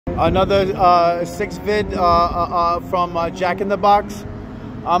Another 6 vid from Jack in the Box.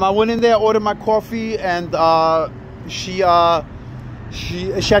 I went in there, ordered my coffee, and she had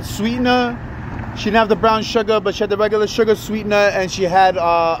sweetener. She didn't have the brown sugar, but she had the regular sugar sweetener, and she had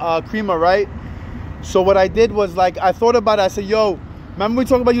creamer, right? So what I did was, like, I thought about it. I said, yo, remember we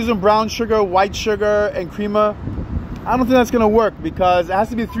talked about using brown sugar, white sugar, and creamer? I don't think that's gonna work because it has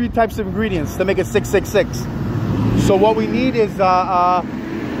to be 3 types of ingredients to make it 666. So what we need is we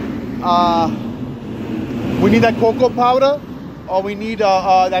need that cocoa powder, or we need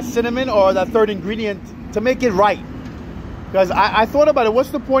that cinnamon, or that 3rd ingredient to make it right. Because I thought about it.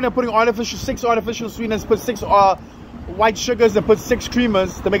 What's the point of putting 6 artificial sweeteners, put 6 white sugars, and put 6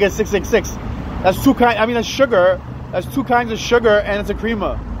 creamers to make it 666? That's 2 kinds. I mean, that's sugar. That's 2 kinds of sugar, and it's a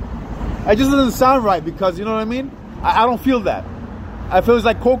creamer. It just doesn't sound right because, you know what I mean? I don't feel that. I feel it's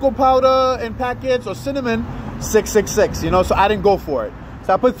like cocoa powder in packets or cinnamon, 666, you know? So I didn't go for it.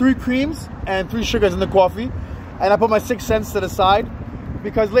 So I put 3 creams and 3 sugars in the coffee, and I put my 6 cents to the side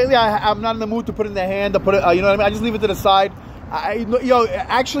because lately I'm not in the mood to put it in the hand, to put it, you know what I mean? I just leave it to the side.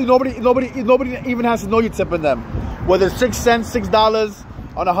 Actually, nobody even has to know you're tipping them. Whether it's 6 cents, $6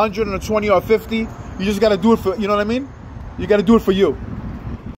 on 100, on a 20 or 50, you just gotta do it for, you know what I mean? You gotta do it for you.